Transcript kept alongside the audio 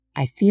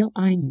I feel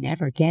I'm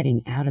never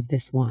getting out of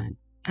this one.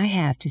 I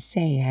have to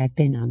say I've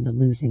been on the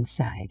losing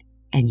side,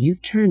 and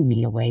you've turned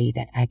me away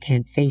that I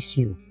can't face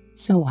you.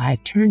 So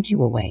I've turned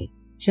you away,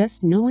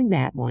 just knowing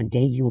that one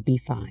day you'll be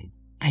fine.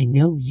 I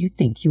know you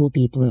think you'll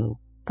be blue.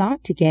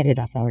 Got to get it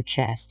off our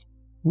chest.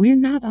 We're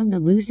not on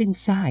the losing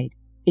side.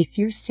 If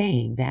you're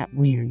saying that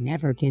we're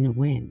never gonna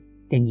win,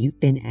 then you've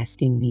been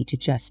asking me to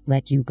just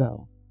let you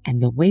go.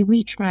 And the way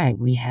we try,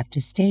 we have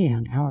to stay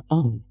on our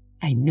own.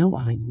 I know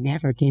I'm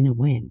never gonna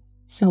win,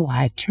 so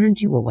I've turned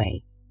you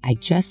away. I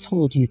just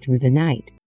hold you through the night.